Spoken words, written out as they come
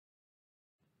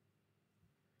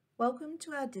Welcome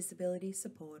to our Disability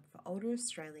Support for Older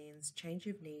Australians Change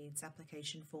of Needs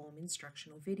application form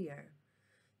instructional video.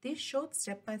 This short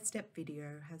step-by-step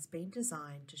video has been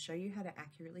designed to show you how to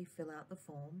accurately fill out the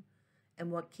form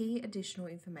and what key additional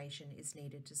information is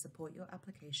needed to support your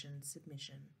application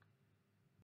submission.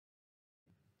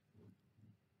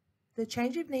 The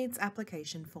Change of Needs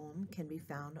application form can be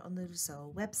found on the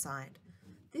DSOA website.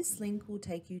 This link will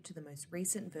take you to the most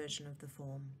recent version of the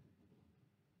form.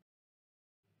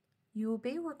 You will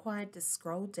be required to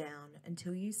scroll down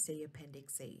until you see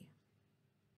Appendix E.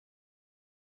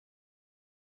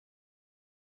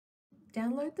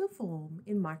 Download the form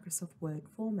in Microsoft Word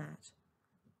format.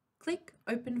 Click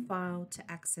Open File to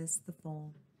access the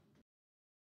form.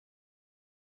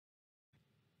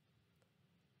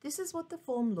 This is what the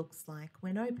form looks like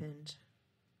when opened.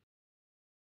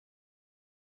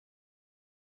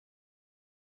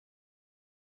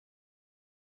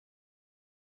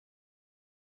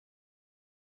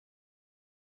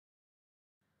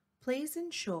 Please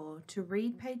ensure to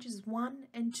read pages 1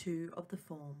 and 2 of the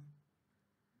form.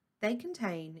 They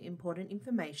contain important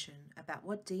information about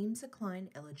what deems a client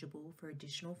eligible for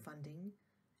additional funding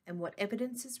and what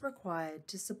evidence is required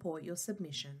to support your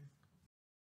submission.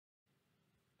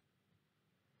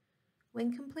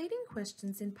 When completing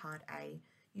questions in Part A,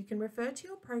 you can refer to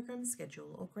your program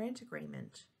schedule or grant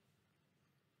agreement.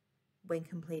 When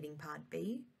completing Part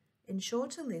B, ensure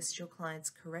to list your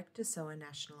client's correct DSOA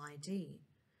national ID.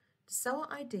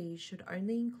 DSOA ID should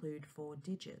only include 4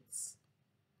 digits.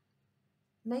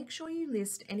 Make sure you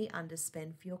list any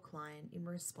underspend for your client in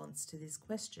response to this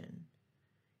question.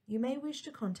 You may wish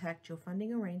to contact your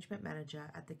funding arrangement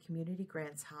manager at the Community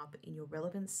Grants Hub in your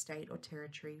relevant state or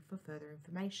territory for further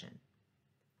information.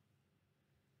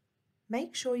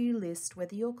 Make sure you list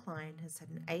whether your client has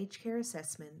had an aged care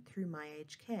assessment through My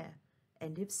Aged Care,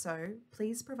 and if so,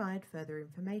 please provide further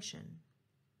information.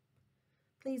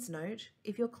 Please note,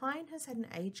 if your client has had an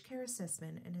aged care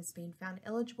assessment and has been found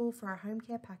eligible for a home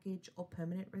care package or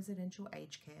permanent residential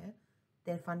aged care,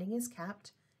 their funding is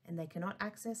capped and they cannot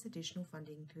access additional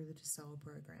funding through the DSOA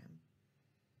program.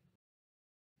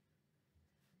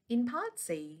 In Part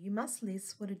C, you must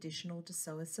list what additional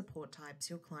DSOA support types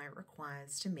your client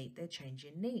requires to meet their change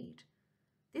in need.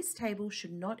 This table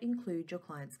should not include your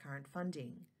client's current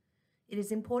funding. It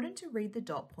is important to read the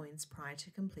dot points prior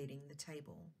to completing the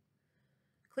table.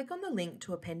 Click on the link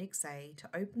to Appendix A to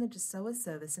open the DSOA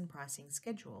service and pricing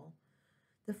schedule.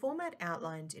 The format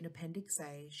outlined in Appendix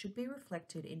A should be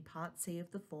reflected in Part C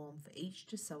of the form for each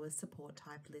DSOA support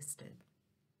type listed.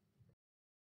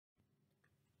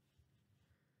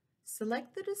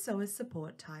 Select the DSOA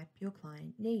support type your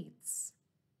client needs.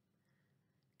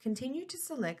 Continue to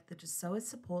select the DSOA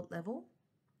support level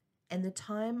and the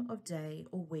time of day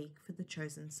or week for the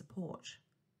chosen support.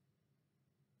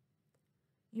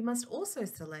 You must also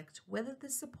select whether the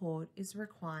support is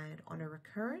required on a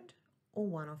recurrent or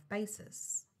one-off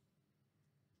basis.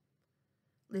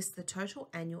 List the total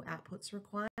annual outputs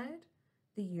required,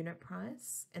 the unit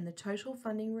price, and the total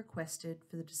funding requested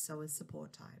for the DSOA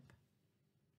support type.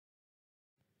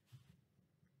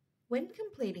 When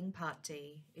completing Part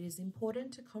D, it is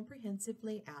important to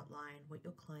comprehensively outline what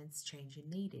your client's change in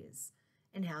need is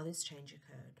and how this change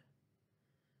occurred.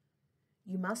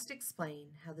 You must explain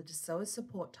how the DSOA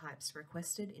support types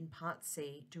requested in Part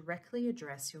C directly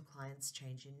address your client's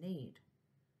change in need.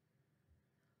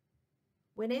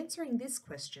 When answering this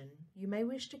question, you may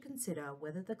wish to consider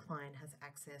whether the client has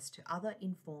access to other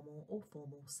informal or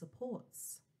formal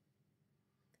supports.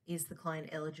 Is the client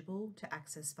eligible to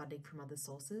access funding from other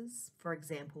sources, for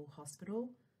example, hospital,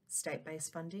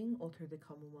 state-based funding, or through the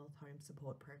Commonwealth Home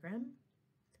Support Program?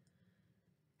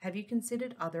 Have you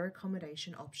considered other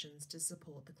accommodation options to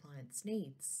support the client's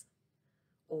needs?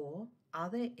 Or are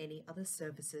there any other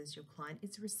services your client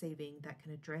is receiving that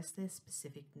can address their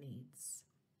specific needs?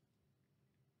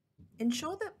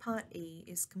 Ensure that Part E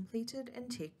is completed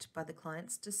and ticked by the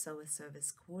client's DSOA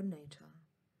service coordinator.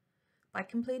 By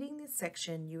completing this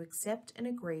section, you accept and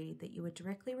agree that you are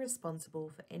directly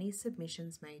responsible for any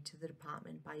submissions made to the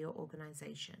department by your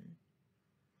organisation.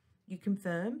 You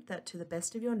confirm that to the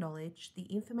best of your knowledge, the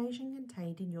information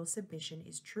contained in your submission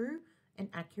is true and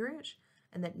accurate,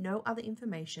 and that no other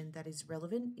information that is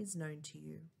relevant is known to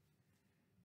you.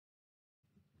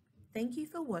 Thank you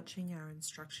for watching our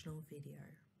instructional video.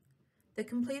 The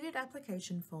completed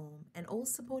application form and all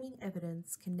supporting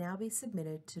evidence can now be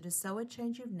submitted to DSOA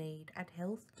Change of Need at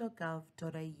health.gov.au.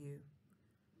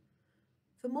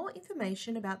 For more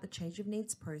information about the Change of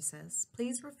Needs process,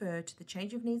 please refer to the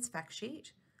Change of Needs fact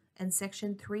sheet and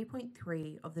Section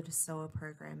 3.3 of the DSOA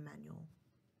Program Manual.